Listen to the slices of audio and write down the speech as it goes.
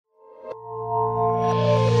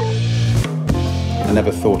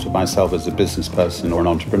never thought of myself as a business person or an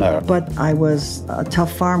entrepreneur. But I was a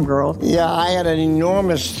tough farm girl. Yeah, I had an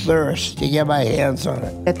enormous thirst to get my hands on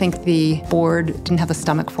it. I think the board didn't have the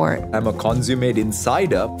stomach for it. I'm a consummate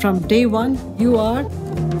insider. From day one, you are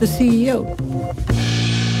the CEO.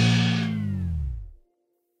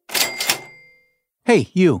 Hey,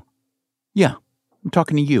 you. Yeah, I'm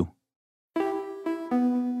talking to you.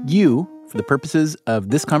 You, for the purposes of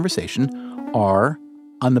this conversation, are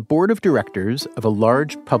on the board of directors of a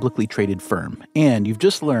large publicly traded firm, and you've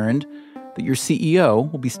just learned that your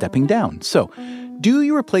CEO will be stepping down. So, do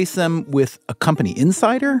you replace them with a company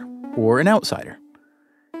insider or an outsider?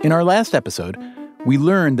 In our last episode, we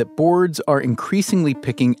learned that boards are increasingly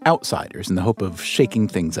picking outsiders in the hope of shaking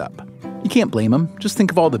things up. You can't blame them. Just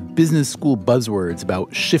think of all the business school buzzwords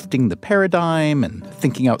about shifting the paradigm and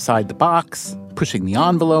thinking outside the box, pushing the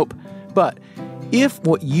envelope. But if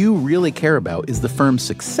what you really care about is the firm's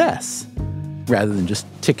success, rather than just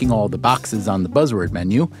ticking all the boxes on the buzzword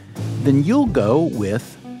menu, then you'll go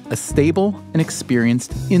with a stable and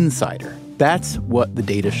experienced insider. That's what the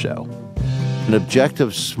data show. An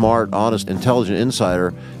objective, smart, honest, intelligent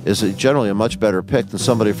insider is generally a much better pick than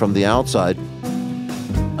somebody from the outside.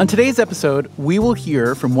 On today's episode, we will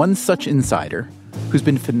hear from one such insider who's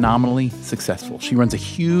been phenomenally successful. She runs a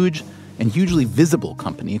huge and hugely visible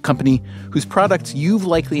company, a company whose products you've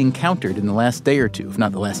likely encountered in the last day or two, if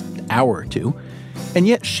not the last hour or two. And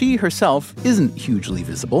yet she herself isn't hugely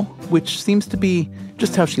visible, which seems to be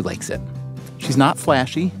just how she likes it. She's not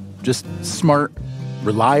flashy, just smart,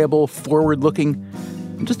 reliable, forward-looking,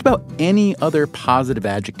 and just about any other positive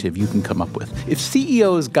adjective you can come up with. If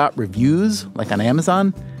CEOs got reviews, like on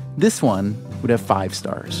Amazon, this one would have 5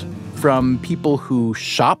 stars. From people who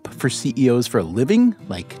shop for CEOs for a living,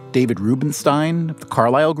 like David Rubenstein of the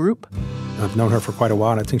Carlyle Group. I've known her for quite a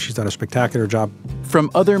while, and I think she's done a spectacular job. From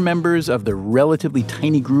other members of the relatively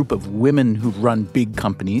tiny group of women who've run big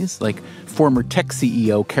companies, like former tech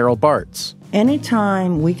CEO Carol Bartz.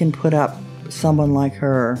 Anytime we can put up someone like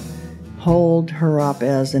her, hold her up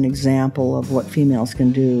as an example of what females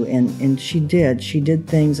can do, and she did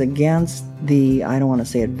things against the, I don't want to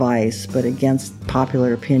say advice, but against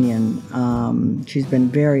popular opinion. She's been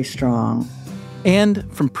very strong.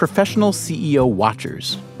 And from professional CEO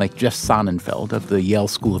watchers, like Jeff Sonnenfeld of the Yale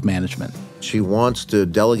School of Management. She wants to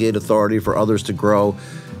delegate authority for others to grow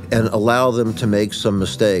and allow them to make some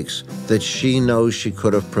mistakes that she knows she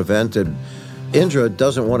could have prevented. Indra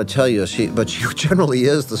doesn't want to tell you, but she generally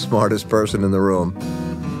is the smartest person in the room.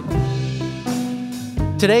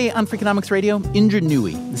 Today on Freakonomics Radio, Indra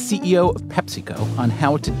Nooyi, the CEO of PepsiCo, on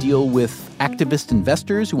how to deal with activist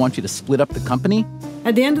investors who want you to split up the company.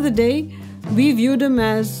 At the end of the day, we view them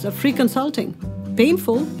as free consulting.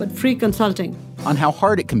 Painful, but free consulting. On how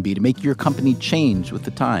hard it can be to make your company change with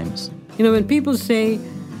the times. You know, when people say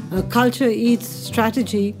culture eats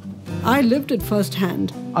strategy, I lived it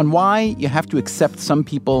firsthand. On why you have to accept some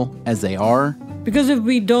people as they are. Because if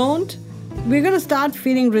we don't, we're going to start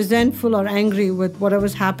feeling resentful or angry with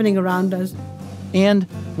whatever's happening around us. And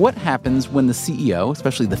what happens when the CEO,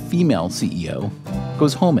 especially the female CEO,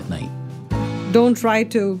 goes home at night. Don't try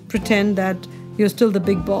to pretend that you're still the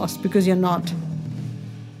big boss, because you're not.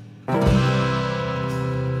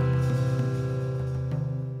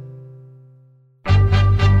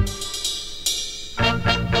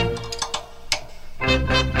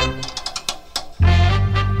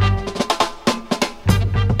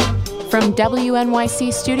 From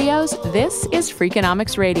WNYC Studios, this is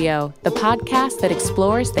Freakonomics Radio, the podcast that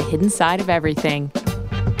explores the hidden side of everything.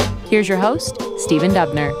 Here's your host, Stephen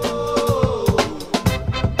Dubner.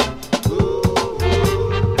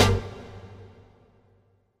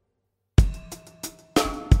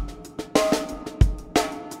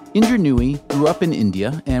 Indra Nooyi grew up in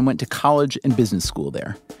India and went to college and business school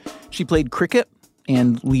there. She played cricket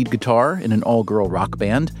and lead guitar in an all-girl rock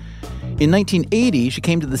band. In 1980, she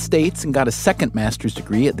came to the States and got a second master's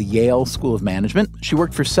degree at the Yale School of Management. She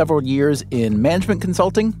worked for several years in management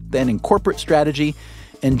consulting, then in corporate strategy,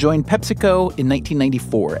 and joined PepsiCo in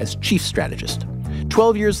 1994 as chief strategist.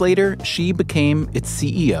 12 years later, she became its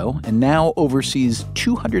CEO and now oversees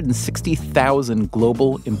 260,000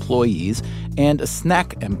 global employees and a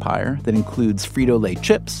snack empire that includes Frito-Lay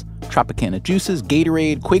chips, Tropicana juices,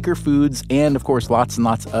 Gatorade, Quaker foods, and, of course, lots and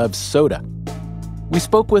lots of soda. We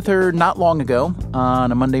spoke with her not long ago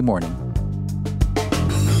on a Monday morning.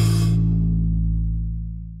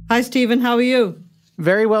 Hi, Stephen. How are you?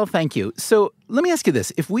 Very well, thank you. So let me ask you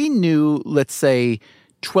this. If we knew, let's say,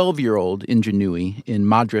 12-year-old Injanui in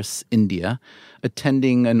Madras, India,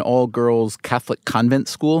 attending an all-girls Catholic convent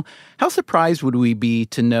school. How surprised would we be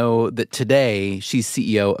to know that today she's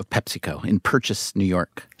CEO of PepsiCo in Purchase, New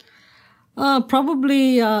York?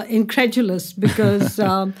 Probably incredulous, because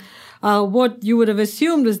what you would have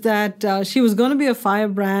assumed is that she was going to be a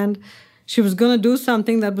firebrand. She was going to do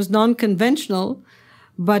something that was non-conventional,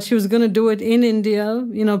 but she was going to do it in India,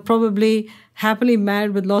 probably happily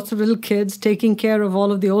married with lots of little kids, taking care of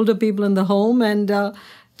all of the older people in the home, and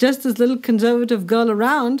just this little conservative girl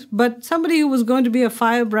around, but somebody who was going to be a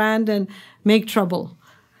firebrand and make trouble.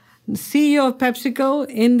 CEO of PepsiCo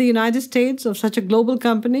in the United States of such a global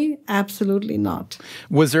company? Absolutely not.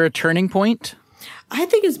 Was there a turning point? I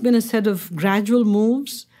think it's been a set of gradual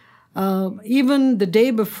moves. Even the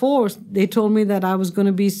day before they told me that I was going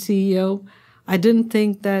to be CEO, I didn't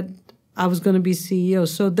think that I was going to be CEO.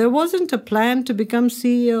 So there wasn't a plan to become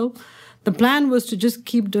CEO. The plan was to just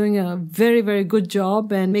keep doing a very, very good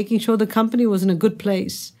job and making sure the company was in a good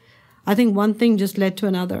place. I think one thing just led to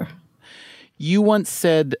another. You once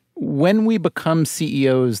said, when we become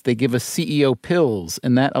CEOs, they give us CEO pills,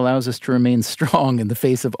 and that allows us to remain strong in the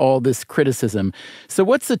face of all this criticism. So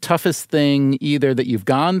what's the toughest thing either that you've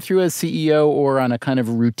gone through as CEO or on a kind of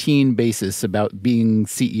routine basis about being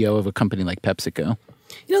CEO of a company like PepsiCo?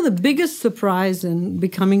 The biggest surprise in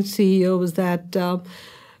becoming CEO was that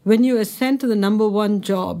when you ascend to the number one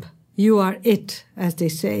job, you are it, as they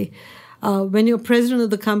say. When you're president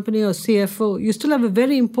of the company or CFO, you still have a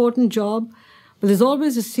very important job, but there's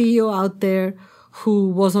always a CEO out there who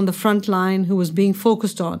was on the front line, who was being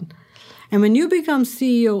focused on. And when you become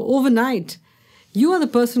CEO overnight, you are the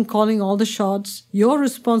person calling all the shots. You're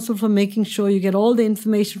responsible for making sure you get all the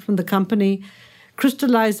information from the company,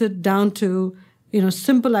 crystallize it down to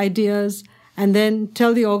simple ideas, and then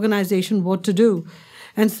tell the organization what to do.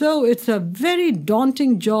 And so it's a very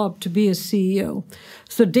daunting job to be a CEO.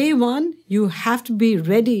 So day one, you have to be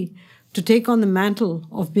ready to take on the mantle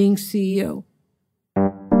of being CEO.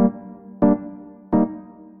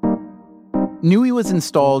 Nui was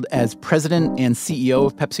installed as president and CEO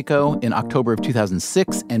of PepsiCo in October of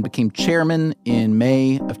 2006 and became chairman in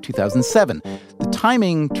May of 2007. The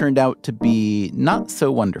timing turned out to be not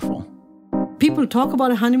so wonderful. People talk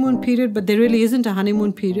about a honeymoon period, but there really isn't a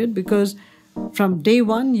honeymoon period, because from day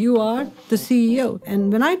one, you are the CEO.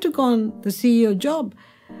 And when I took on the CEO job,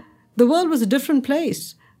 the world was a different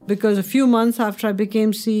place, because a few months after I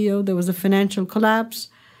became CEO, there was a financial collapse.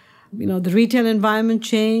 The retail environment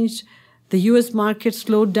changed. The U.S. market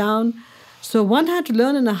slowed down. So one had to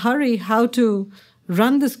learn in a hurry how to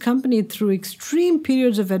run this company through extreme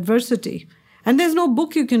periods of adversity. And there's no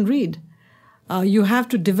book you can read. You have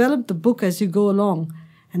to develop the book as you go along.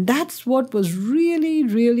 And that's what was really,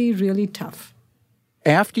 really, really tough.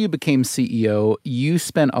 After you became CEO, you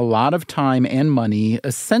spent a lot of time and money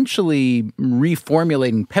essentially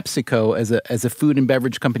reformulating PepsiCo as a food and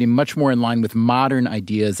beverage company much more in line with modern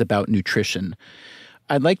ideas about nutrition.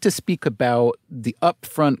 I'd like to speak about the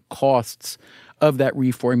upfront costs of that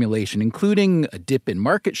reformulation, including a dip in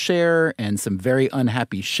market share and some very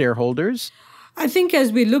unhappy shareholders. I think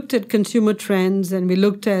as we looked at consumer trends and we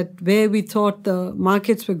looked at where we thought the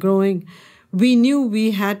markets were growing, we knew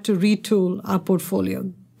we had to retool our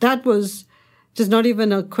portfolio. That was just not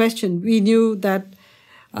even a question. We knew that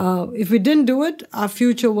if we didn't do it, our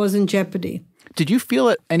future was in jeopardy. Did you feel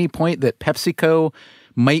at any point that PepsiCo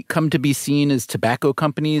might come to be seen as tobacco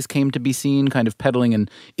companies came to be seen, kind of peddling an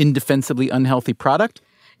indefensibly unhealthy product?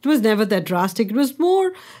 It was never that drastic. It was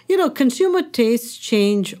more, consumer tastes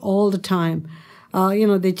change all the time.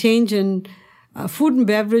 They change in food and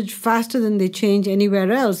beverage faster than they change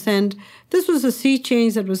anywhere else. And this was a sea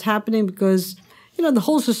change that was happening because, the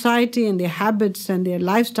whole society and their habits and their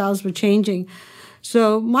lifestyles were changing.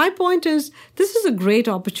 So my point is, this is a great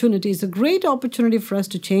opportunity. It's a great opportunity for us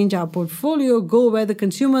to change our portfolio, go where the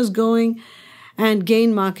consumer is going, and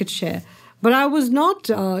gain market share. But I was not,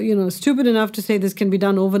 stupid enough to say this can be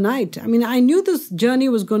done overnight. I mean, I knew this journey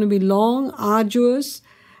was going to be long, arduous,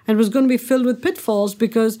 and was going to be filled with pitfalls,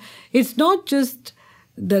 because it's not just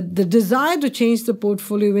the desire to change the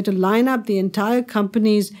portfolio, but to line up the entire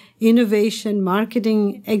company's innovation,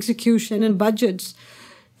 marketing, execution, and budgets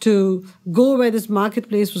to go where this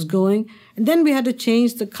marketplace was going. And then we had to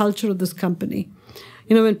change the culture of this company.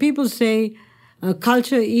 When people say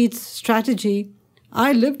culture eats strategy,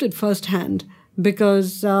 I lived it firsthand,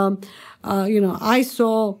 because, I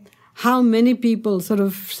saw how many people sort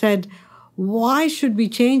of said, why should we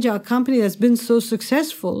change our company that's been so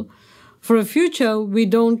successful for a future we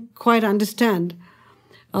don't quite understand?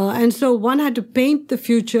 And so one had to paint the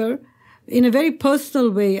future in a very personal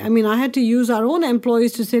way. I mean, I had to use our own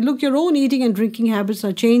employees to say, look, your own eating and drinking habits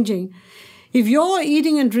are changing. If your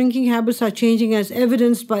eating and drinking habits are changing as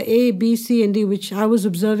evidenced by A, B, C, and D, which I was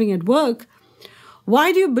observing at work,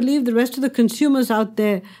 why do you believe the rest of the consumers out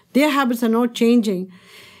there, their habits are not changing?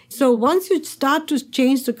 So once you start to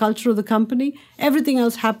change the culture of the company, everything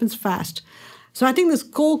else happens fast. So I think this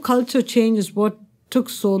core culture change is what took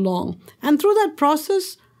so long. And through that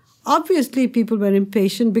process, obviously people were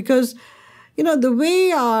impatient because, the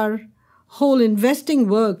way our whole investing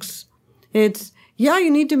works, it's,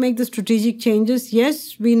 you need to make the strategic changes.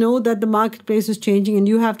 Yes, we know that the marketplace is changing and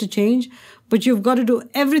you have to change, but you've got to do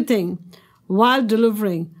everything while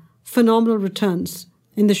delivering phenomenal returns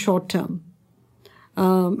in the short term.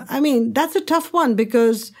 That's a tough one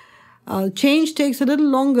because change takes a little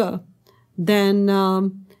longer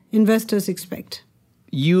than investors expect.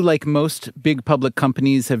 You, like most big public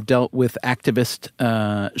companies, have dealt with activist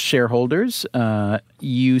shareholders.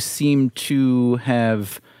 You seem to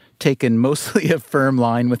have taken mostly a firm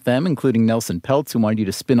line with them, including Nelson Peltz, who wanted you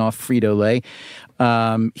to spin off Frito-Lay.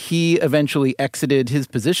 He eventually exited his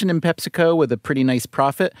position in PepsiCo with a pretty nice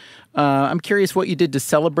profit. I'm curious what you did to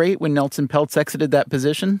celebrate when Nelson Peltz exited that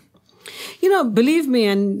position. Believe me,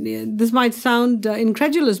 and this might sound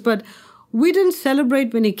incredulous, but we didn't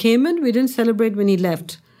celebrate when he came in. We didn't celebrate when he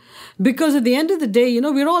left. Because at the end of the day,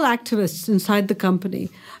 we're all activists inside the company.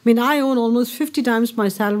 I own almost 50 times my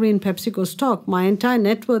salary in PepsiCo stock. My entire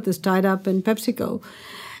net worth is tied up in PepsiCo.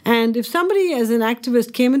 And if somebody as an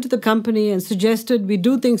activist came into the company and suggested we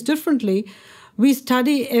do things differently, we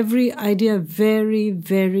study every idea very,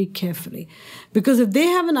 very carefully. Because if they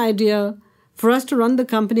have an idea for us to run the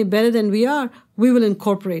company better than we are, we will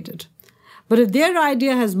incorporate it. But if their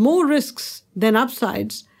idea has more risks than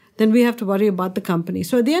upsides, then we have to worry about the company.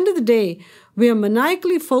 So at the end of the day, we are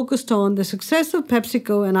maniacally focused on the success of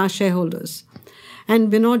PepsiCo and our shareholders.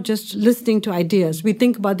 And we're not just listening to ideas. We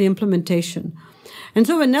think about the implementation. And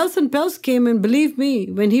so when Nelson Peltz came in, believe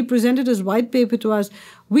me, when he presented his white paper to us,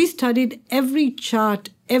 we studied every chart,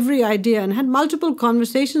 every idea, and had multiple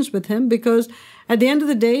conversations with him because at the end of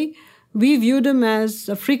the day, we viewed him as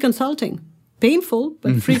a free consulting. Painful,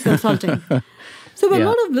 but free consulting. So there were a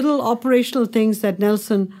lot of little operational things that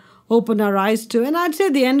Nelson opened our eyes to. And I'd say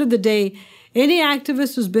at the end of the day, any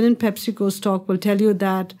activist who's been in PepsiCo stock will tell you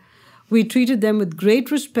that we treated them with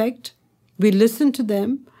great respect. We listened to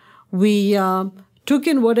them. We took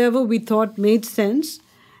in whatever we thought made sense.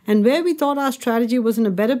 And where we thought our strategy was in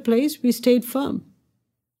a better place, we stayed firm.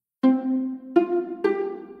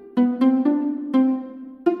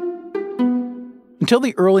 Until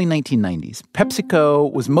the early 1990s,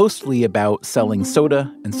 PepsiCo was mostly about selling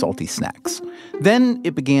soda and salty snacks. Then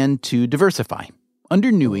it began to diversify. Under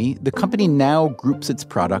Nui, the company now groups its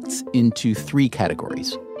products into 3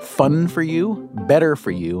 categories: fun for you, better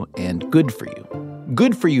for you, and good for you.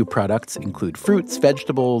 Good for you products include fruits,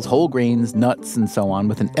 vegetables, whole grains, nuts, and so on,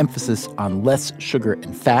 with an emphasis on less sugar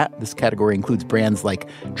and fat. This category includes brands like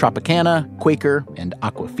Tropicana, Quaker, and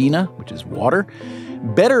Aquafina, which is water.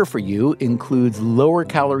 Better for you includes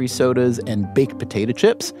lower-calorie sodas and baked potato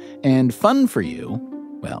chips. And fun for you,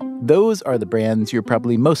 well, those are the brands you're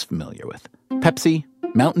probably most familiar with: Pepsi,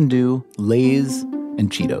 Mountain Dew, Lay's, and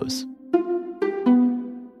Cheetos.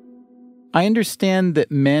 I understand that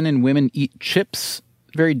men and women eat chips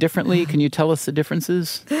very differently. Can you tell us the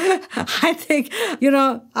differences? I think,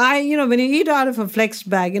 when you eat out of a flex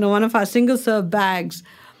bag, one of our single-serve bags,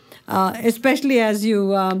 especially as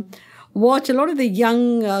you watch a lot of the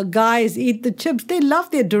young guys eat the chips, they love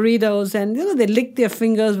their Doritos and, they lick their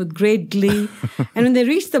fingers with great glee. And when they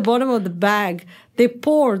reach the bottom of the bag, they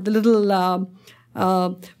pour the little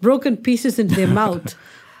broken pieces into their mouth.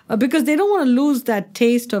 Because they don't want to lose that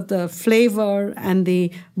taste of the flavor and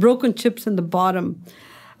the broken chips in the bottom.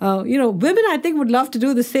 Women, I think, would love to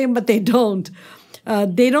do the same, but they don't.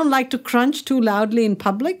 They don't like to crunch too loudly in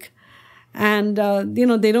public. And,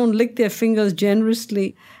 they don't lick their fingers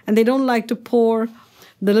generously. And they don't like to pour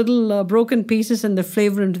the little broken pieces and the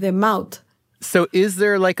flavor into their mouth. So is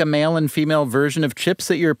there like a male and female version of chips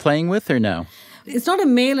that you're playing with or no? It's not a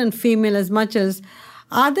male and female as much as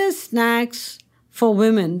are there snacks for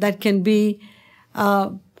women that can be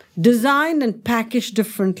designed and packaged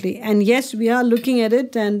differently. And yes, we are looking at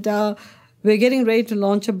it, and we're getting ready to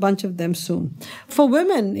launch a bunch of them soon. For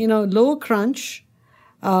women, low crunch,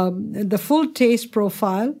 the full taste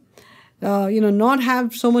profile, not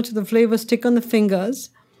have so much of the flavor stick on the fingers.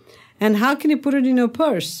 And how can you put it in your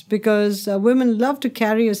purse? Because women love to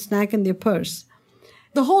carry a snack in their purse.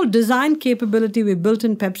 The whole design capability we built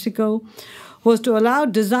in PepsiCo was to allow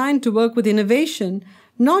design to work with innovation,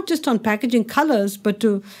 not just on packaging colors, but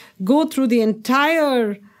to go through the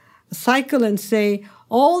entire cycle and say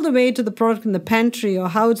all the way to the product in the pantry, or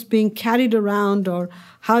how it's being carried around, or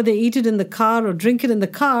how they eat it in the car or drink it in the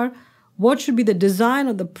car, what should be the design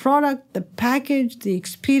of the product, the package, the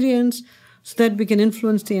experience, so that we can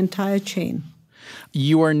influence the entire chain.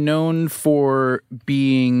 You are known for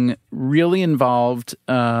being really involved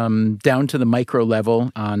down to the micro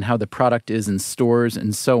level on how the product is in stores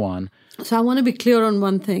and so on. So I want to be clear on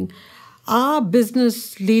one thing. Our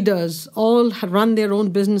business leaders all run their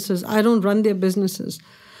own businesses. I don't run their businesses.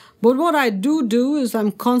 But what I do is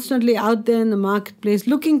I'm constantly out there in the marketplace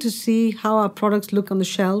looking to see how our products look on the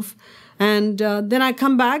shelf. And then I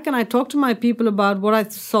come back and I talk to my people about what I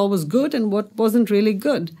saw was good and what wasn't really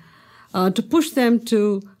good, to push them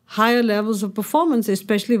to higher levels of performance,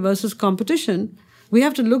 especially versus competition. We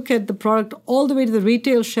have to look at the product all the way to the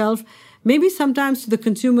retail shelf, maybe sometimes to the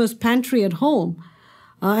consumer's pantry at home.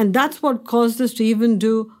 And that's what caused us to even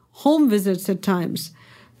do home visits at times,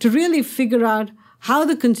 to really figure out how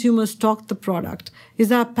the consumer stocked the product.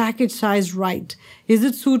 Is our package size right? Is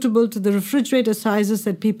it suitable to the refrigerator sizes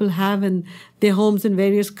that people have in their homes in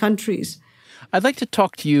various countries? I'd like to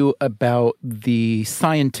talk to you about the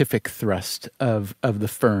scientific thrust of the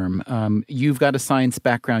firm. You've got a science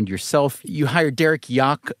background yourself. You hired Derek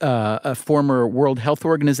Yock, a former World Health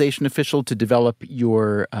Organization official, to develop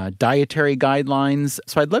your dietary guidelines.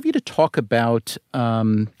 So I'd love you to talk about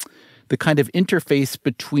the kind of interface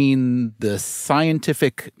between the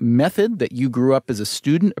scientific method that you grew up as a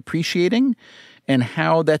student appreciating and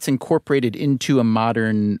how that's incorporated into a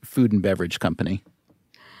modern food and beverage company.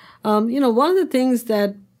 One of the things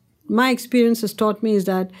that my experience has taught me is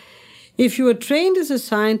that if you were trained as a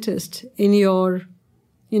scientist in your,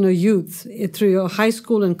 youth, through your high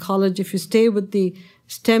school and college, if you stay with the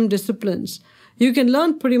STEM disciplines, you can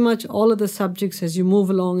learn pretty much all of the subjects as you move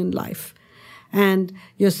along in life. And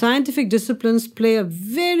your scientific disciplines play a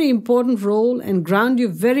very important role and ground you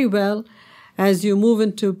very well as you move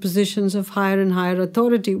into positions of higher and higher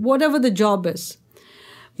authority, whatever the job is.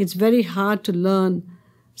 It's very hard to learn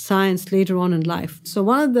science later on in life. So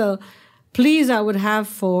one of the pleas I would have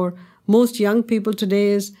for most young people today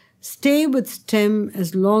is stay with STEM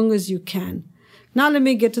as long as you can. Now let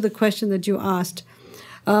me get to the question that you asked.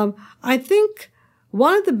 I think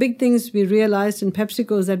one of the big things we realized in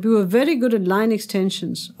PepsiCo is that we were very good at line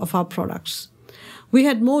extensions of our products. We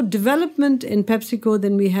had more development in PepsiCo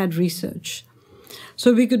than we had research.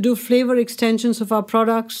 So we could do flavor extensions of our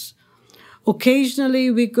products. Occasionally,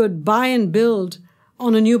 we could buy and build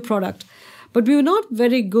on a new product. But we were not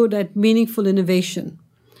very good at meaningful innovation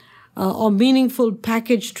or meaningful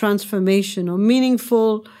package transformation or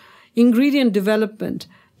meaningful ingredient development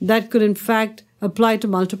that could, in fact, apply to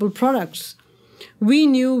multiple products. We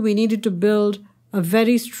knew we needed to build a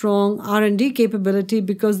very strong R&D capability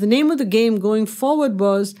because the name of the game going forward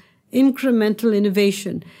was incremental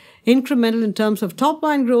innovation. Incremental in terms of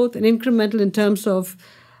top-line growth and incremental in terms of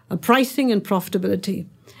pricing and profitability.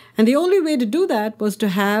 And the only way to do that was to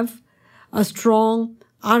have a strong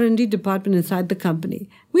R&D department inside the company.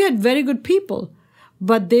 We had very good people,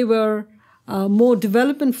 but they were more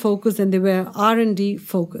development-focused than they were R&D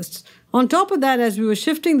focused. On top of that, as we were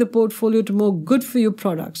shifting the portfolio to more good-for-you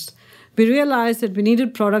products, we realized that we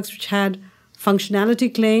needed products which had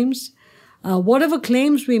functionality claims. Whatever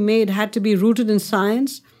claims we made had to be rooted in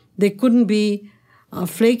science. They couldn't be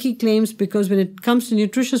flaky claims because when it comes to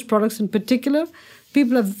nutritious products in particular,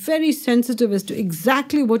 people are very sensitive as to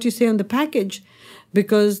exactly what you say on the package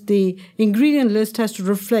because the ingredient list has to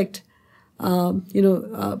reflect,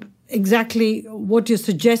 exactly what you're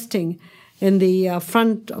suggesting in the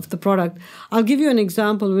front of the product. I'll give you an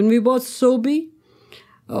example. When we bought Sobe,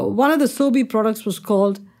 one of the Sobe products was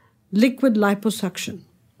called liquid liposuction.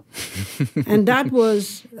 And that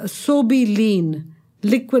was Sobe Lean,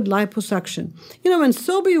 liquid liposuction. When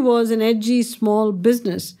Sobe was an edgy, small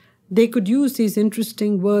business, they could use these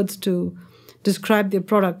interesting words to describe their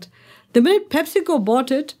product. The minute PepsiCo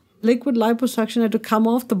bought it, liquid liposuction had to come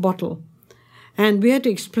off the bottle. And we had to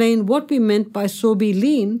explain what we meant by Sobe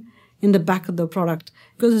Lean in the back of the product.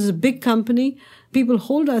 Because as a big company, people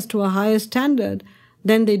hold us to a higher standard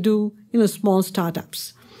than they do, small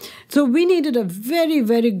startups. So we needed a very,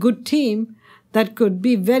 very good team that could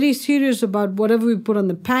be very serious about whatever we put on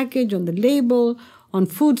the package, on the label, on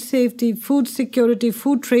food safety, food security,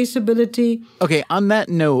 food traceability. Okay, on that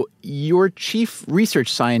note, your chief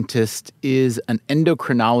research scientist is an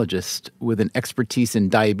endocrinologist with an expertise in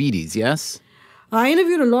diabetes, yes? I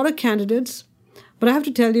interviewed a lot of candidates, but I have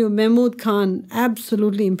to tell you, Mahmood Khan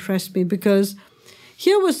absolutely impressed me because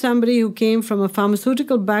Here was somebody who came from a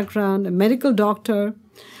pharmaceutical background, a medical doctor,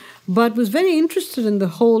 but was very interested in the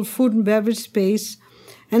whole food and beverage space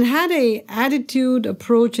and had a attitude,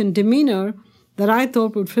 approach, and demeanor that I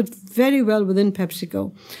thought would fit very well within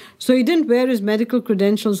PepsiCo. So he didn't wear his medical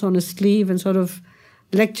credentials on his sleeve and sort of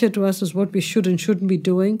lecture to us as what we should and shouldn't be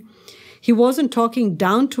doing. He wasn't talking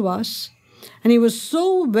down to us, and he was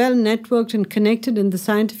so well networked and connected in the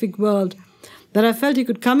scientific world that I felt he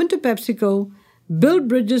could come into PepsiCo, build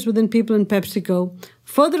bridges within people in PepsiCo,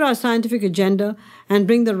 further our scientific agenda, and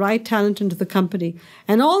bring the right talent into the company.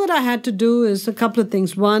 And all that I had to do is a couple of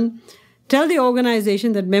things. One, tell the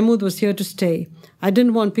organization that Mehmood was here to stay. I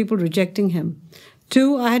didn't want people rejecting him.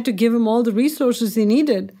 Two, I had to give him all the resources he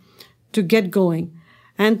needed to get going.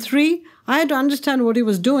 And three, I had to understand what he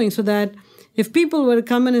was doing so that if people were to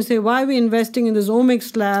come in and say, why are we investing in this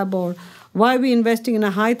omics lab, or why are we investing in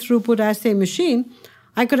a high-throughput assay machine,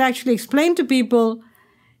 I could actually explain to people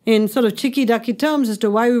in sort of chicky-ducky terms as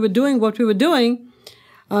to why we were doing what we were doing,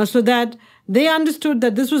 so that they understood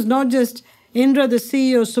that this was not just Indra, the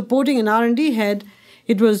CEO, supporting an R&D head.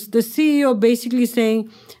 It was the CEO basically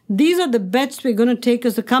saying, these are the bets we're going to take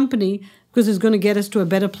as a company because it's going to get us to a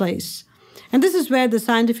better place. And this is where the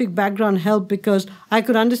scientific background helped, because I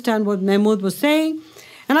could understand what Mehmood was saying,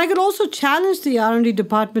 and I could also challenge the R&D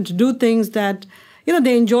department to do things that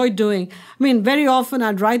they enjoyed doing. I mean, very often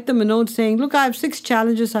I'd write them a note saying, look, I have 6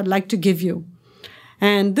 challenges I'd like to give you.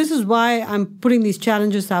 And this is why I'm putting these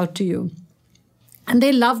challenges out to you. And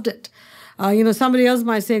they loved it. Somebody else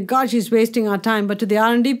might say, God, she's wasting our time. But to the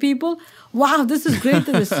R&D people, wow, this is great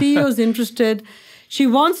that the CEO is interested. She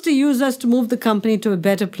wants to use us to move the company to a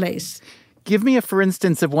better place. Give me a for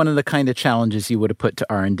instance of one of the kind of challenges you would have put to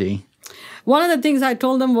R&D. One of the things I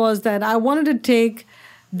told them was that I wanted to take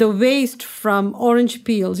the waste from orange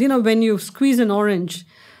peels. When you squeeze an orange,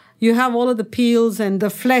 you have all of the peels and the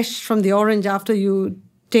flesh from the orange after you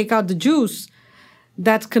take out the juice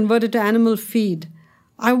that's converted to animal feed.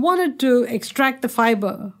 I wanted to extract the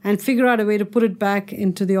fiber and figure out a way to put it back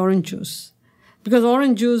into the orange juice, because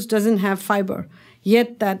orange juice doesn't have fiber,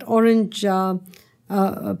 yet that orange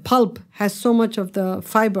pulp has so much of the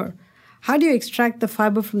fiber. How do you extract the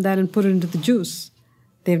fiber from that and put it into the juice?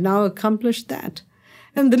 They've now accomplished that.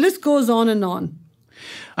 And the list goes on and on.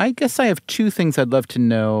 I guess I have 2 things I'd love to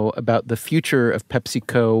know about the future of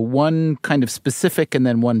PepsiCo, one kind of specific and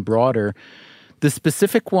then one broader. The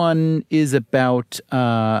specific one is about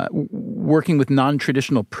working with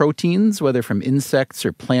non-traditional proteins, whether from insects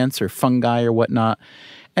or plants or fungi or whatnot.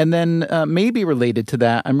 And then maybe related to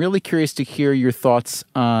that, I'm really curious to hear your thoughts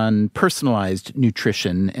on personalized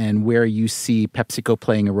nutrition and where you see PepsiCo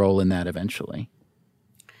playing a role in that eventually.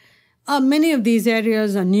 Many of these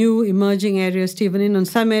areas are new, emerging areas, Stephen. In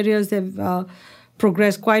some areas, they've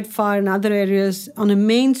progressed quite far. In other areas, on a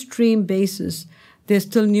mainstream basis, they're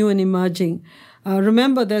still new and emerging.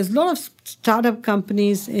 Remember, there's a lot of startup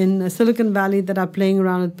companies in Silicon Valley that are playing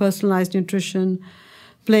around with personalized nutrition,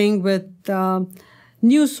 playing with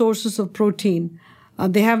new sources of protein.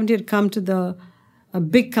 They haven't yet come to the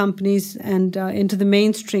big companies and into the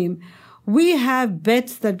mainstream. We have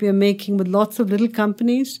bets that we are making with lots of little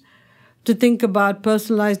companies to think about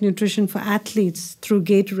personalized nutrition for athletes through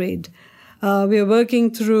Gatorade. We are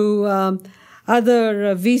working through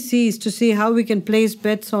other VCs to see how we can place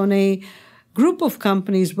bets on a group of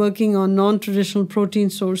companies working on non-traditional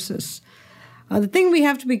protein sources. The thing we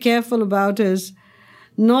have to be careful about is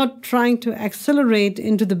not trying to accelerate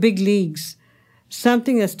into the big leagues,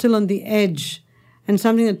 something that's still on the edge and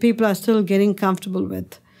something that people are still getting comfortable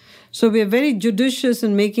with. So we are very judicious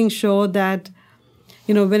in making sure that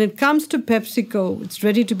when it comes to PepsiCo, it's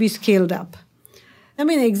ready to be scaled up. I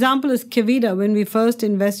mean, an example is Kevita. When we first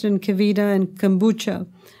invested in Kevita and kombucha,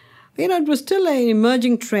 it was still an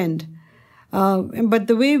emerging trend. But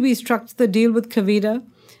the way we structured the deal with Kevita,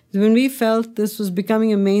 when we felt this was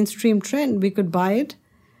becoming a mainstream trend, we could buy it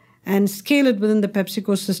and scale it within the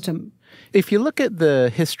PepsiCo system. If you look at the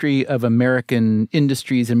history of American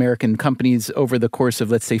industries, American companies over the course of,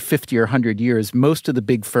 let's say, 50 or 100 years, most of the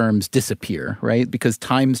big firms disappear, right? Because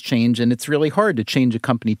times change and it's really hard to change a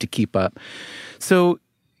company to keep up. So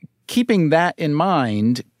keeping that in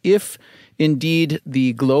mind, if indeed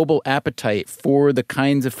the global appetite for the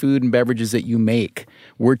kinds of food and beverages that you make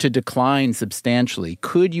were to decline substantially,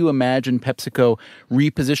 could you imagine PepsiCo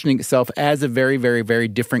repositioning itself as a very, very, very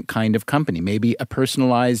different kind of company, maybe a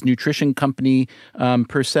personalized nutrition company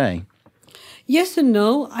per se? Yes and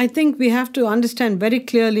no. I think we have to understand very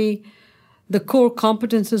clearly the core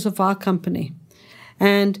competences of our company.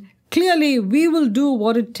 And clearly, we will do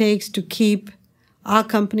what it takes to keep our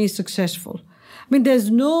company successful. I mean,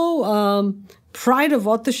 there's no pride of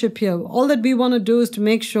authorship here. All that we want to do is to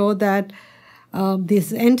make sure that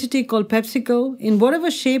this entity called PepsiCo, in whatever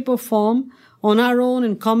shape or form, on our own,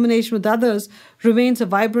 in combination with others, remains a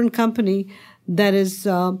vibrant company that is,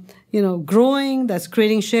 growing, that's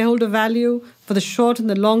creating shareholder value for the short and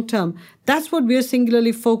the long term. That's what we're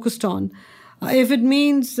singularly focused on. If it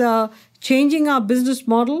means changing our business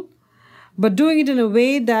model, but doing it in a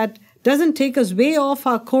way that doesn't take us way off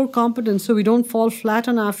our core competence so we don't fall flat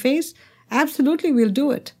on our face, absolutely we'll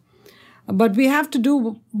do it. But we have to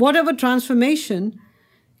do whatever transformation,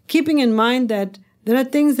 keeping in mind that there are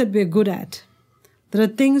things that we're good at. There are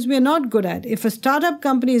things we're not good at. If a startup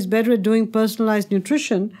company is better at doing personalized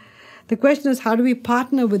nutrition, the question is, how do we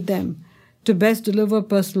partner with them to best deliver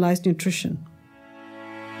personalized nutrition?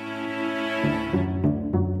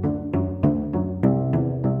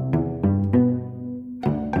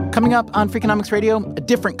 Coming up on Freakonomics Radio, a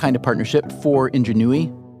different kind of partnership for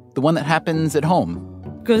Ingenuity, the one that happens at home.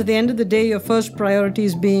 Because at the end of the day, your first priority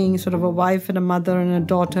is being sort of a wife and a mother and a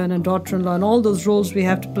daughter-in-law and all those roles we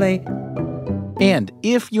have to play. And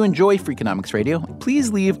if you enjoy Freakonomics Radio,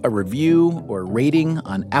 please leave a review or rating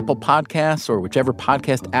on Apple Podcasts or whichever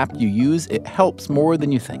podcast app you use. It helps more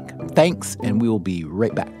than you think. Thanks, and we will be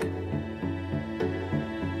right back.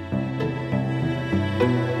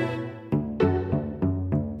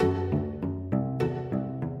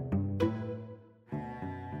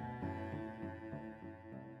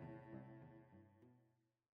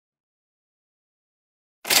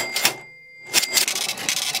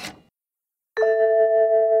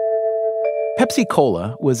 Pepsi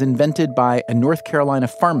Cola was invented by a North Carolina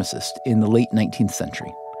pharmacist in the late 19th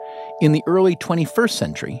century. In the early 21st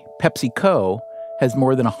century, PepsiCo has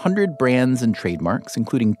more than 100 brands and trademarks,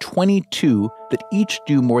 including 22 that each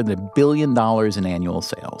do more than $1 billion in annual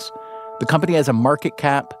sales. The company has a market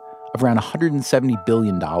cap of around $170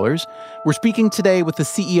 billion. We're speaking today with the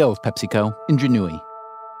CEO of PepsiCo, Ingenuity.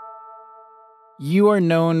 You are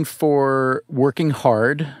known for working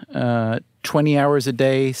hard, 20 hours a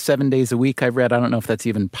day, 7 days a week, I've read. I don't know if that's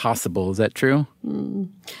even possible. Is that true?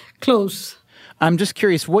 Close. I'm just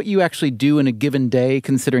curious what you actually do in a given day,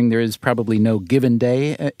 considering there is probably no given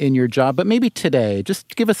day in your job. But maybe today,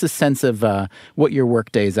 just give us a sense of what your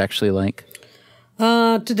work day is actually like.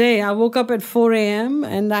 Today, I woke up at 4 a.m.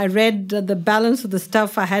 and I read the balance of the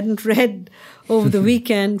stuff I hadn't read over the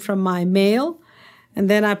weekend from my mail. And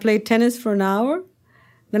then I played tennis for an hour.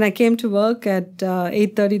 Then I came to work at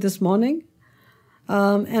 8:30 this morning.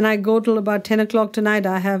 And I go till about 10 o'clock tonight.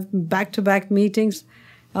 I have back-to-back meetings.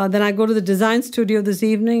 Then I go to the design studio this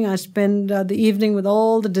evening. I spend the evening with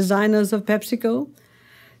all the designers of PepsiCo.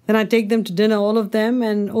 Then I take them to dinner, all of them.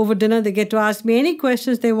 And over dinner, they get to ask me any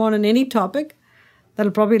questions they want on any topic.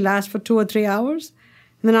 That'll probably last for 2 or 3 hours.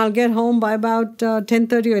 And then I'll get home by about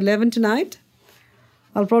 10:30 or 11 tonight.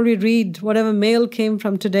 I'll probably read whatever mail came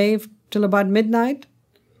from today till about midnight,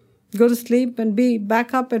 go to sleep, and be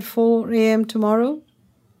back up at 4 a.m. tomorrow.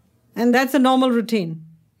 And that's a normal routine.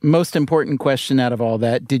 Most important question out of all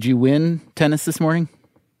that, did you win tennis this morning?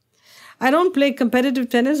 I don't play competitive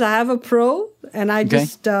tennis. I have a pro, and I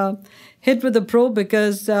just hit with a pro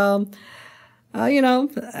because, at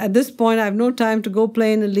this point, I have no time to go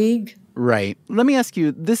play in a league. Right. Let me ask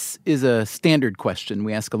you, this is a standard question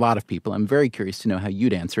we ask a lot of people. I'm very curious to know how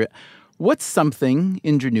you'd answer it. What's something,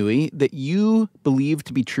 Ingenuity, that you believed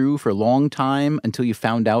to be true for a long time until you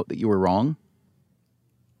found out that you were wrong?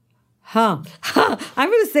 I'm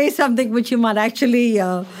going to say something which you might actually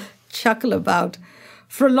chuckle about.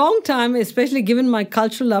 For a long time, especially given my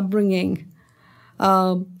cultural upbringing,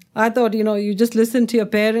 I thought, you just listened to your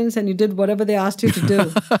parents and you did whatever they asked you to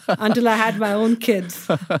do until I had my own kids.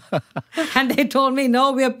 And they told me,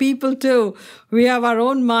 no, we are people too. We have our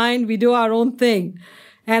own mind. We do our own thing.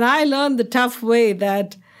 And I learned the tough way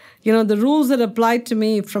that, the rules that applied to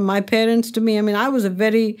me from my parents to me, I was a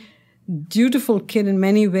very dutiful kid in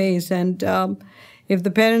many ways. And if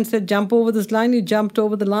the parents said, jump over this line, you jumped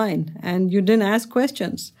over the line and you didn't ask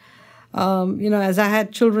questions. As I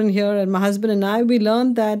had children here and my husband and I, we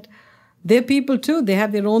learned that they're people too. They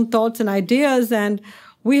have their own thoughts and ideas, and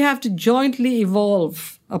we have to jointly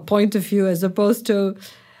evolve a point of view as opposed to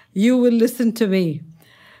you will listen to me.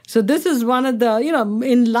 So this is one of the,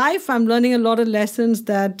 in life, I'm learning a lot of lessons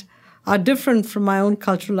that are different from my own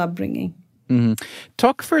cultural upbringing. Mm-hmm.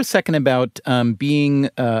 Talk for a second about being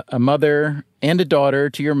a mother and a daughter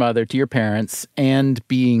to your mother, to your parents, and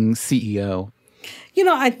being CEO.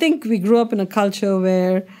 I think we grew up in a culture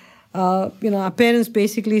where, our parents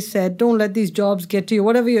basically said, don't let these jobs get to you,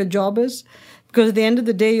 whatever your job is. Because at the end of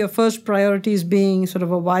the day, your first priority is being sort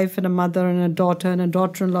of a wife and a mother and a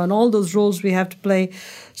daughter-in-law and all those roles we have to play.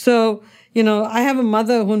 So, I have a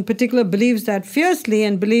mother who in particular believes that fiercely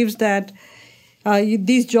and believes that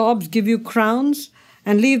these jobs give you crowns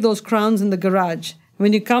and leave those crowns in the garage.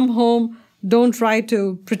 When you come home, don't try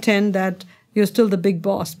to pretend that you're still the big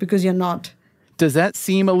boss, because you're not. Does that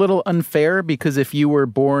seem a little unfair? Because if you were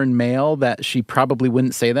born male, that she probably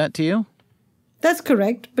wouldn't say that to you? That's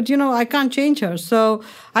correct. But, I can't change her. So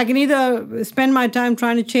I can either spend my time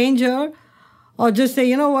trying to change her or just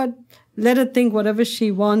say, let her think whatever she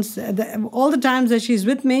wants. All the times that she's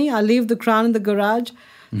with me, I leave the crown in the garage.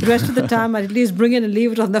 The rest of the time, I at least bring it and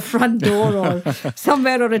leave it on the front door or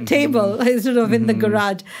somewhere or a table instead of in the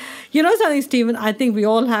garage. You know something, Stephen? I think we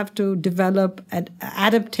all have to develop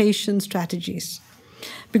adaptation strategies.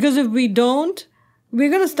 Because if we don't, we're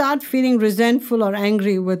going to start feeling resentful or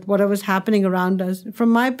angry with whatever's happening around us. From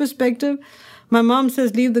my perspective, my mom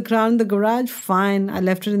says, leave the crown in the garage. Fine, I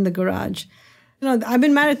left it in the garage. I've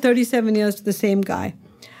been married 37 years to the same guy.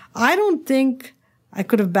 I don't think I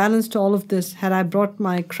could have balanced all of this had I brought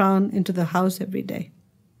my crown into the house every day.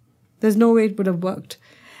 There's no way it would have worked.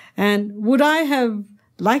 And would I have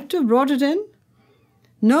liked to have brought it in?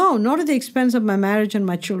 No, not at the expense of my marriage and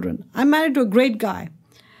my children. I'm married to a great guy,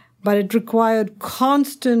 but it required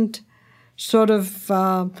constant sort of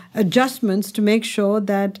adjustments to make sure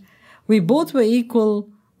that we both were equal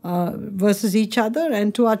versus each other,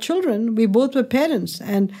 and to our children, we both were parents,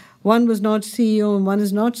 and one was not CEO and one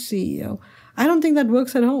is not CEO. I don't think that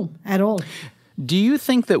works at home at all. Do you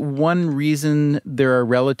think that one reason there are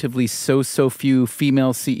relatively so few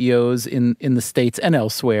female CEOs in the States and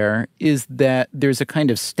elsewhere is that there's a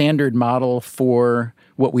kind of standard model for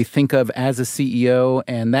what we think of as a CEO,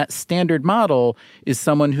 and that standard model is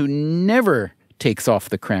someone who never takes off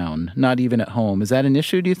the crown, not even at home. Is that an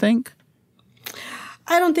issue, do you think?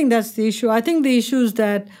 I don't think that's the issue. I think the issue is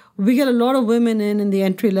that we get a lot of women in the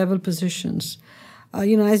entry-level positions.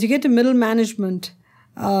 As you get to middle management,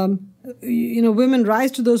 women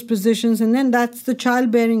rise to those positions, and then that's the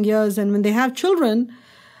childbearing years. And when they have children,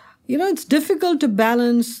 it's difficult to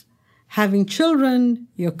balance having children,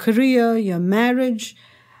 your career, your marriage,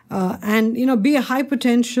 and be a high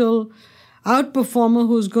potential outperformer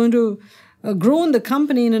who's going to grow in the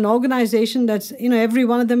company in an organization that's, every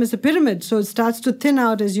one of them is a pyramid. So it starts to thin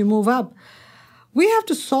out as you move up. We have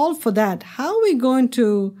to solve for that. How are we going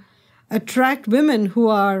to attract women who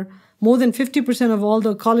are more than 50% of all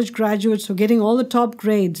the college graduates who are getting all the top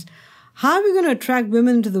grades? How are we going to attract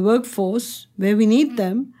women into the workforce where we need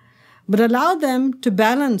them, but allow them to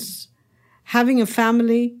balance having a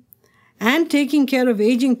family and taking care of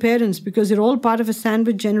aging parents, because they're all part of a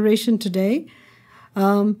sandwich generation today,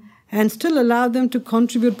 and still allow them to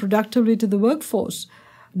contribute productively to the workforce?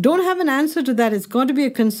 Don't have an answer to that. It's going to be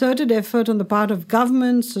a concerted effort on the part of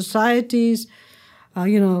governments, societies,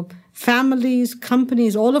 families,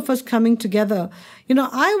 companies, all of us coming together.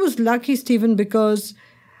 I was lucky, Stephen, because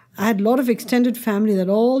I had a lot of extended family that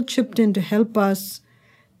all chipped in to help us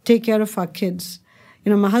take care of our kids.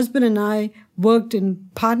 My husband and I worked in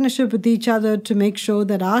partnership with each other to make sure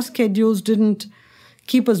that our schedules didn't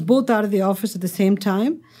keep us both out of the office at the same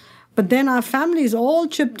time. But then our families all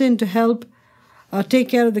chipped in to help take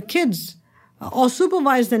care of the kids or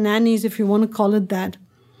supervise the nannies, if you want to call it that.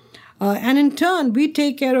 And in turn, we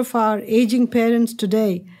take care of our aging parents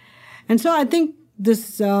today. And so I think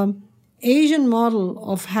this Asian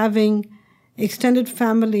model of having extended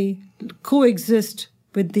family coexist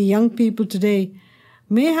with the young people today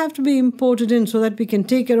may have to be imported in so that we can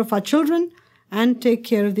take care of our children and take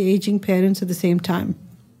care of the aging parents at the same time.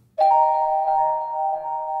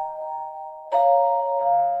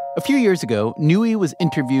 A few years ago, Nui was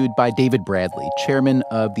interviewed by David Bradley, chairman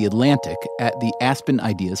of The Atlantic, at the Aspen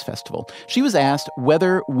Ideas Festival. She was asked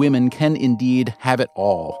whether women can indeed have it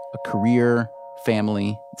all, a career,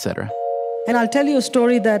 family, etc. And I'll tell you a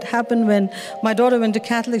story that happened when my daughter went to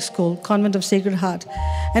Catholic school, Convent of Sacred Heart.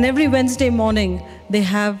 And every Wednesday morning, they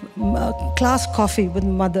have class coffee with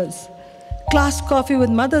mothers. Class coffee with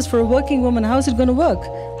mothers for a working woman. How is it going to work?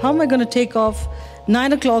 How am I going to take off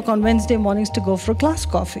 9 o'clock on Wednesday mornings to go for a class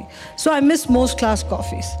coffee? So I missed most class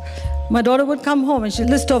coffees. My daughter would come home and she'd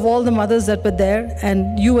list off all the mothers that were there,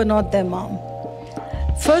 and you were not their mom.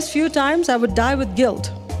 First few times, I would die with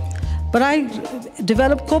guilt. But I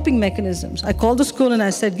developed coping mechanisms. I called the school and I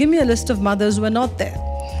said, give me a list of mothers who are not there.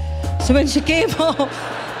 So when she came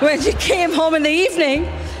home in the evening,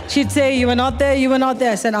 she'd say, you were not there, you were not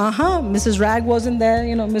there. I said, Mrs. Rag wasn't there,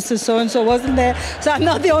 Mrs. So-and-so wasn't there. So I'm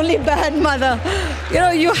not the only bad mother.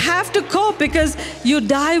 You have to cope because you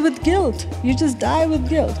die with guilt. You just die with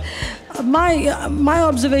guilt. My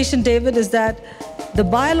observation, David, is that the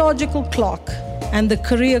biological clock and the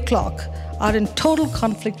career clock are in total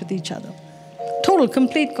conflict with each other. total,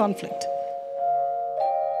 complete conflict.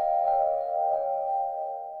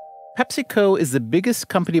 PepsiCo is the biggest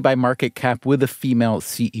company by market cap with a female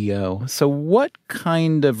CEO. So what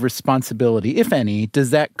kind of responsibility, if any,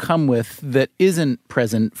 does that come with that isn't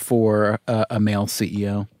present for a male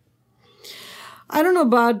CEO? I don't know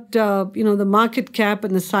about, the market cap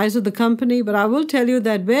and the size of the company, but I will tell you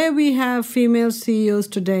that where we have female CEOs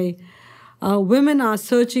today, women are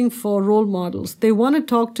searching for role models. They want to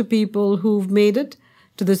talk to people who've made it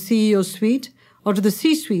to the CEO suite or to the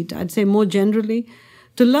C-suite, I'd say more generally,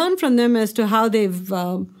 to learn from them as to how they've,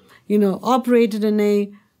 operated in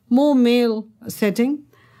a more male setting.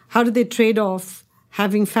 How do they trade off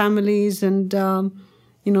having families and,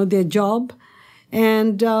 their job?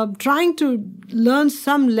 And trying to learn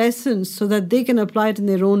some lessons so that they can apply it in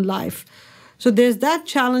their own life. So there's that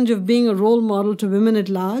challenge of being a role model to women at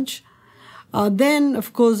large. Then,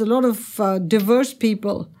 of course, a lot of diverse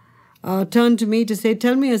people turn to me to say,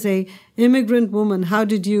 tell me as a immigrant woman, how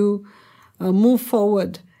did you move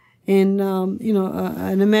forward in,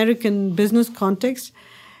 an American business context?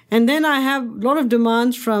 And then I have a lot of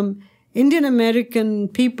demands from Indian American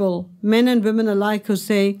people, men and women alike, who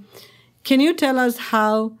say, can you tell us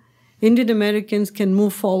how Indian Americans can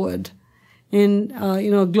move forward in,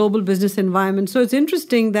 a global business environment? So it's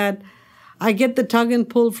interesting that I get the tug and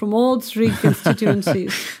pull from all three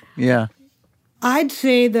constituencies. Yeah. I'd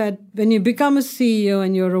say that when you become a CEO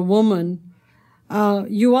and you're a woman,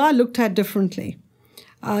 you are looked at differently.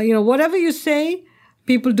 Whatever you say,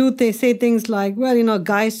 people they say things like, well, a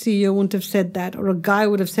guy CEO wouldn't have said that, or a guy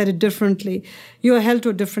would have said it differently. You are held to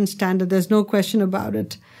a different standard. There's no question about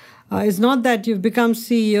it. It's not that you've become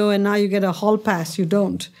CEO and now you get a hall pass. You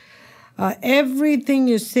don't. Everything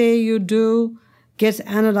you say, you do, gets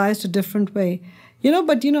analyzed a different way.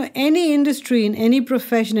 But any industry, in any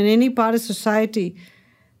profession, in any part of society,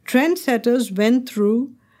 trendsetters went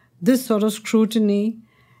through this sort of scrutiny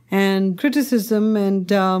and criticism and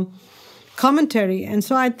commentary. And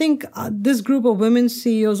so I think this group of women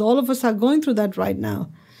CEOs, all of us are going through that right now.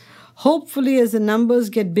 Hopefully, as the numbers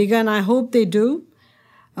get bigger, and I hope they do,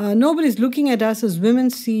 nobody's looking at us as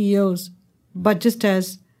women CEOs, but just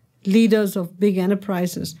as leaders of big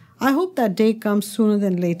enterprises. I hope that day comes sooner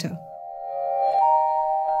than later.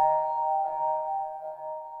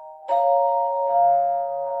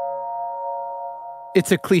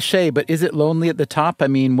 It's a cliche, but is it lonely at the top? I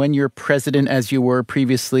mean, when you're president, as you were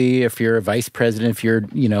previously, if you're a vice president, if you're,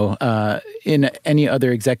 in any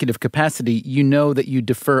other executive capacity, you know that you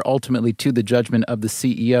defer ultimately to the judgment of the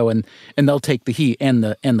CEO, and they'll take the heat and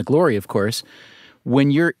the glory, of course.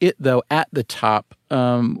 When you're though, at the top,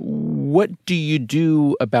 what do you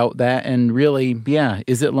do about that? And really,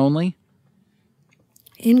 is it lonely?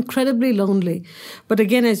 Incredibly lonely. But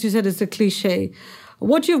again, as you said, it's a cliche.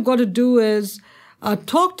 What you've got to do is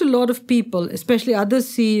talk to a lot of people, especially other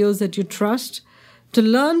CEOs that you trust, to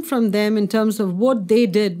learn from them in terms of what they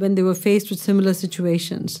did when they were faced with similar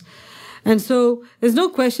situations. And so there's no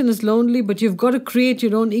question it's lonely, but you've got to create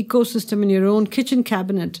your own ecosystem in your own kitchen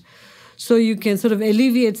cabinet so you can sort of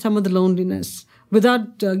alleviate some of the loneliness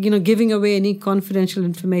without, giving away any confidential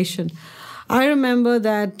information. I remember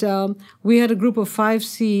that we had a group of 5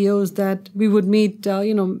 CEOs that we would meet,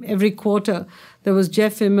 every quarter. There was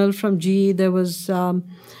Jeff Immelt from GE. There was Ken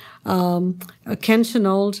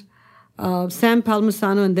Chenault, Sam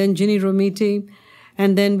Palmisano, and then Ginny Romiti.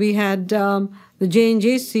 And then we had the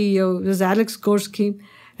J&J CEO, it was Alex Gorski.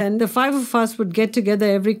 And the 5 of us would get together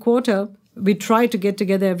every quarter. We try to get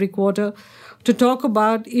together every quarter to talk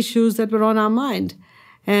about issues that were on our mind.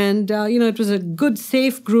 And, it was a good,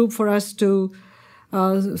 safe group for us to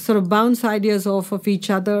sort of bounce ideas off of each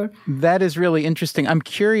other. That is really interesting. I'm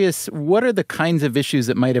curious, what are the kinds of issues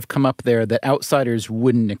that might have come up there that outsiders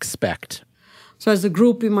wouldn't expect? So as a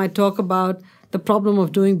group, we might talk about the problem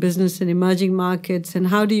of doing business in emerging markets and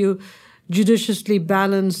how do you judiciously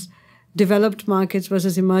balance developed markets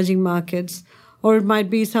versus emerging markets. Or it might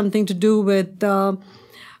be something to do with how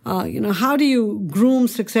do you groom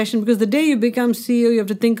succession? Because the day you become CEO, you have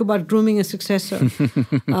to think about grooming a successor.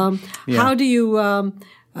 How do you,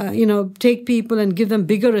 take people and give them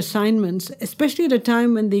bigger assignments, especially at a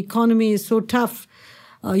time when the economy is so tough?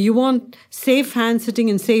 You want safe hands sitting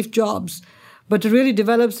in safe jobs. But to really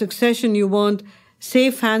develop succession, you want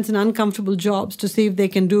safe hands in uncomfortable jobs to see if they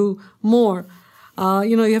can do more.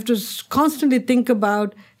 You have to constantly think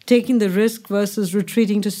about taking the risk versus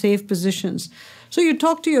retreating to safe positions. So you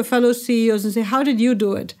talk to your fellow CEOs and say, how did you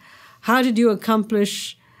do it? How did you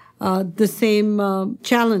accomplish the same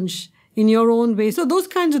challenge in your own way? So those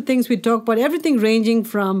kinds of things we talk about, everything ranging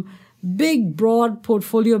from big, broad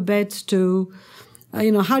portfolio bets to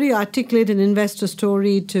how do you articulate an investor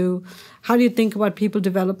story to how do you think about people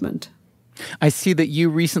development? I see that you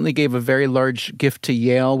recently gave a very large gift to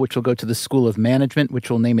Yale, which will go to the School of Management, which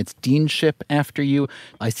will name its deanship after you.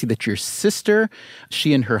 I see that your sister,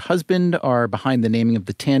 she and her husband are behind the naming of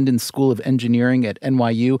the Tandon School of Engineering at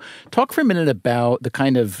NYU. Talk for a minute about the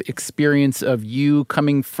kind of experience of you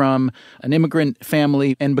coming from an immigrant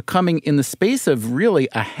family and becoming, in the space of really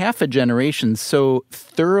a half a generation, so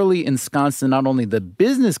thoroughly ensconced in not only the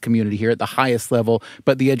business community here at the highest level,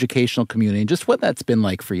 but the educational community, and just what that's been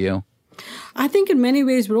like for you. I think in many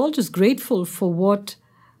ways we're all just grateful for what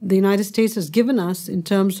the United States has given us in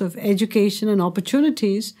terms of education and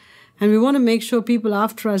opportunities, and we want to make sure people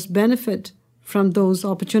after us benefit from those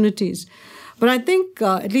opportunities. But I think,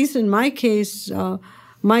 at least in my case,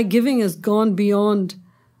 my giving has gone beyond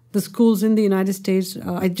the schools in the United States.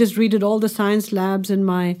 I just redid all the science labs in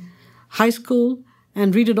my high school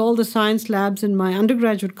and redid all the science labs in my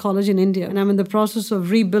undergraduate college in India. And I'm in the process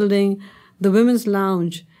of rebuilding the women's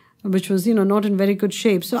lounge, which was, not in very good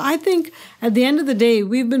shape. So I think at the end of the day,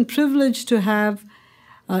 we've been privileged to have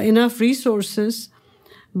enough resources,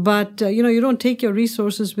 but, you don't take your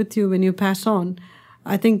resources with you when you pass on.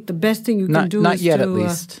 I think the best thing you can do is to... Not yet, at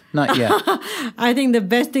least. Not yet. I think the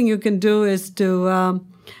best thing you can do is to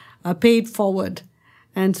pay it forward.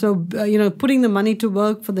 And so, putting the money to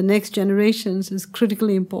work for the next generations is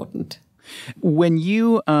critically important. When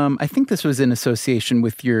you, I think this was in association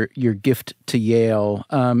with your gift to Yale,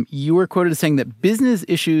 you were quoted as saying that business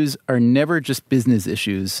issues are never just business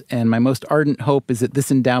issues. And my most ardent hope is that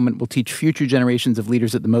this endowment will teach future generations of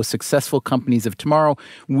leaders that the most successful companies of tomorrow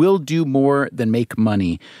will do more than make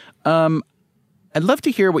money. I'd love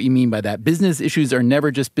to hear what you mean by that. Business issues are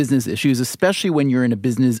never just business issues, especially when you're in a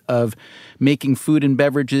business of making food and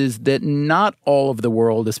beverages that not all of the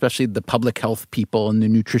world, especially the public health people and the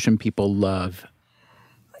nutrition people, love.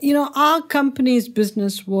 Our company's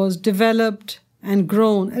business was developed and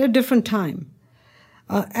grown at a different time.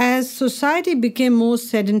 As society became more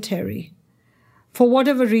sedentary, for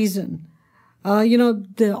whatever reason,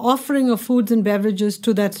 the offering of foods and beverages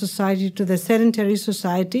to that society, to the sedentary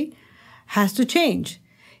society, has to change.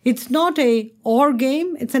 It's not a or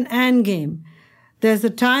game, it's an and game. There's a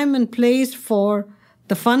time and place for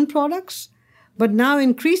the fun products, but now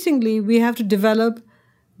increasingly we have to develop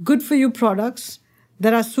good-for-you products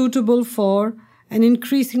that are suitable for an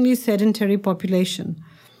increasingly sedentary population.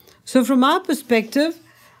 So from our perspective,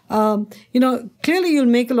 clearly you'll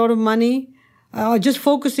make a lot of money just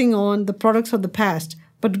focusing on the products of the past,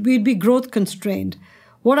 but we'd be growth constrained.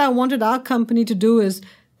 What I wanted our company to do is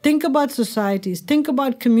think about societies, think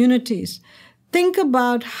about communities, think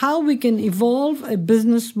about how we can evolve a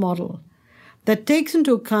business model that takes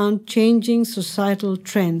into account changing societal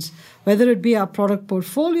trends, whether it be our product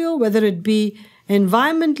portfolio, whether it be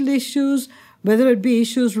environmental issues, whether it be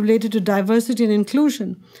issues related to diversity and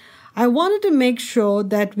inclusion. I wanted to make sure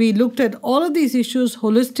that we looked at all of these issues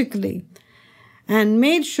holistically and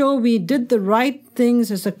made sure we did the right things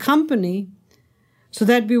as a company so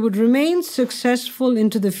that we would remain successful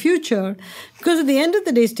into the future. Because at the end of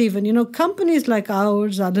the day, Stephen, companies like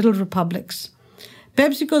ours are little republics.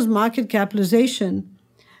 PepsiCo's market capitalization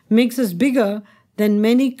makes us bigger than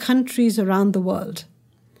many countries around the world.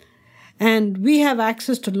 And we have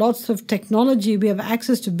access to lots of technology. We have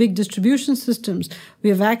access to big distribution systems. We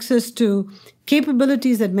have access to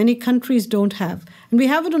capabilities that many countries don't have. And we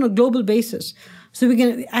have it on a global basis. So we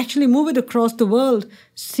can actually move it across the world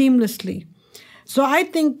seamlessly. So I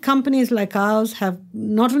think companies like ours have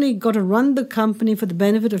not only got to run the company for the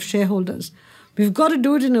benefit of shareholders, we've got to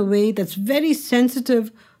do it in a way that's very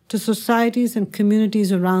sensitive to societies and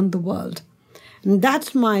communities around the world. And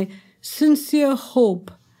that's my sincere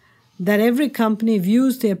hope, that every company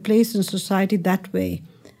views their place in society that way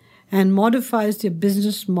and modifies their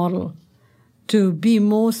business model to be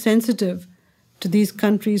more sensitive to these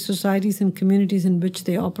countries, societies, and communities in which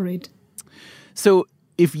they operate. So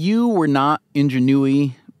if you were not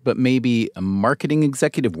Ingenuity, but maybe a marketing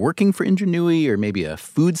executive working for Ingenuity, or maybe a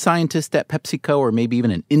food scientist at PepsiCo, or maybe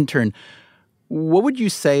even an intern, what would you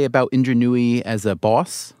say about Ingenuity as a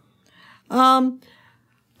boss?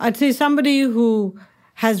 I'd say somebody who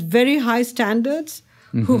has very high standards,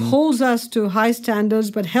 who holds us to high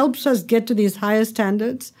standards, but helps us get to these higher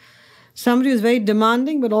standards. Somebody who's very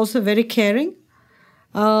demanding, but also very caring.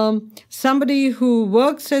 Somebody who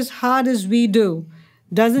works as hard as we do,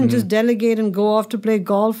 doesn't just delegate and go off to play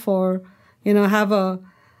golf or, have a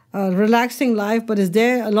relaxing life, but is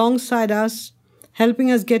there alongside us,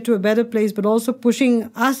 helping us get to a better place, but also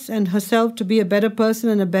pushing us and herself to be a better person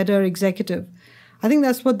and a better executive. I think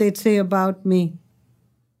that's what they'd say about me.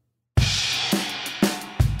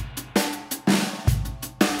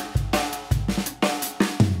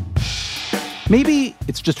 Maybe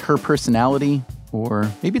it's just her personality, or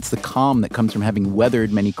maybe it's the calm that comes from having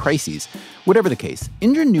weathered many crises. Whatever the case,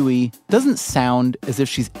 Indra Nooyi doesn't sound as if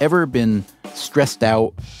she's ever been stressed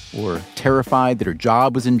out or terrified that her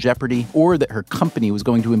job was in jeopardy or that her company was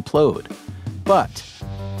going to implode. But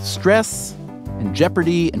stress and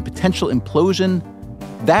jeopardy and potential implosion,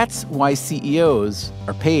 that's why CEOs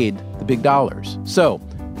are paid the big dollars. So,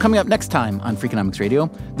 coming up next time on Freakonomics Radio,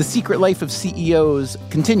 the secret life of CEOs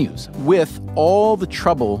continues with all the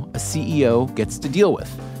trouble a CEO gets to deal with,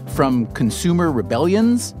 from consumer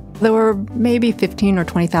rebellions. There were maybe 15 or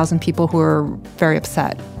 20,000 people who were very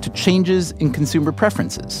upset. To changes in consumer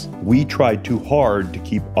preferences. We tried too hard to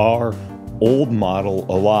keep our old model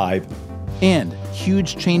alive. And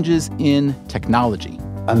huge changes in technology.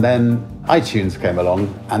 And then iTunes came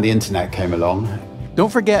along and the internet came along.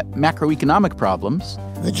 Don't forget macroeconomic problems.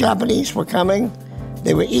 The Japanese were coming.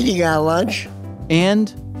 They were eating our lunch.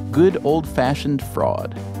 And good old-fashioned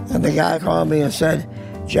fraud. And the guy called me and said,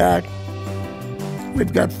 Jack,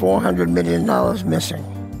 we've got $400 million missing.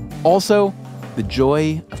 Also, the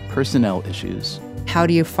joy of personnel issues. How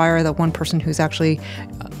do you fire the one person who's actually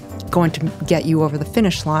going to get you over the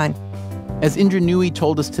finish line? As Indra Nooyi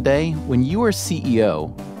told us today, when you are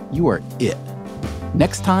CEO, you are it.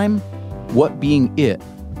 Next time, what being it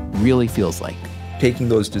really feels like. Taking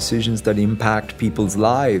those decisions that impact people's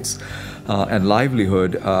lives and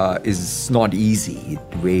livelihood is not easy.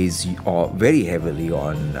 It weighs very heavily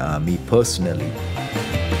on me personally.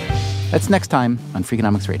 That's next time on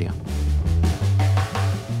Freakonomics Radio.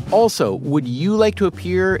 Also, would you like to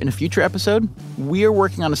appear in a future episode? We are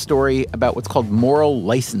working on a story about what's called moral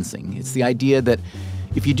licensing. It's the idea that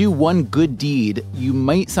if you do one good deed, you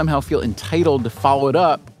might somehow feel entitled to follow it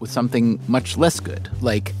up with something much less good.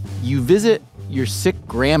 Like, you visit your sick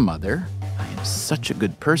grandmother. I am such a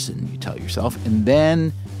good person, you tell yourself, and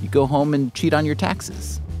then you go home and cheat on your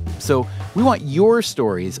taxes. So we want your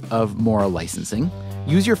stories of moral licensing.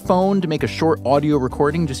 Use your phone to make a short audio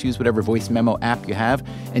recording. Just use whatever voice memo app you have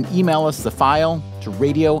and email us the file to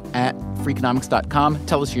radio@freakonomics.com.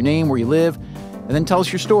 Tell us your name, where you live, and then tell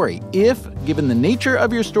us your story. If, given the nature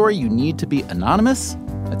of your story, you need to be anonymous,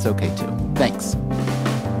 that's okay too. Thanks.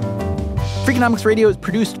 Freakonomics Radio is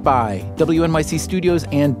produced by WNYC Studios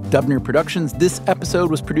and Dubner Productions. This episode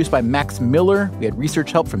was produced by Max Miller. We had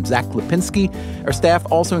research help from Zach Lipinski. Our staff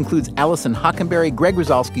also includes Allison Hockenberry, Greg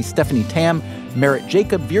Rosalsky, Stephanie Tam, Merritt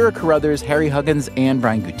Jacob, Vera Carruthers, Harry Huggins, and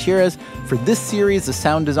Brian Gutierrez. For this series, the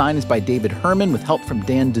sound design is by David Herman with help from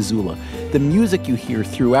Dan DeZula. The music you hear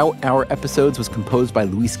throughout our episodes was composed by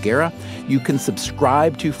Luis Guerra. You can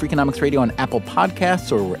subscribe to Freakonomics Radio on Apple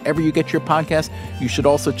Podcasts or wherever you get your podcasts. You should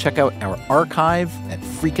also check out our archive at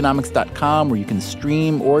freakonomics.com, where you can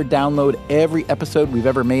stream or download every episode we've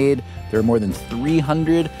ever made. There are more than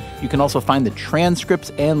 300. You can also find the transcripts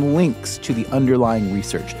and links to the underlying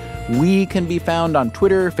research. We can be found on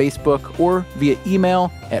Twitter, Facebook, or via email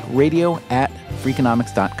at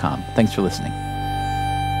radio@freakonomics.com. Thanks for listening.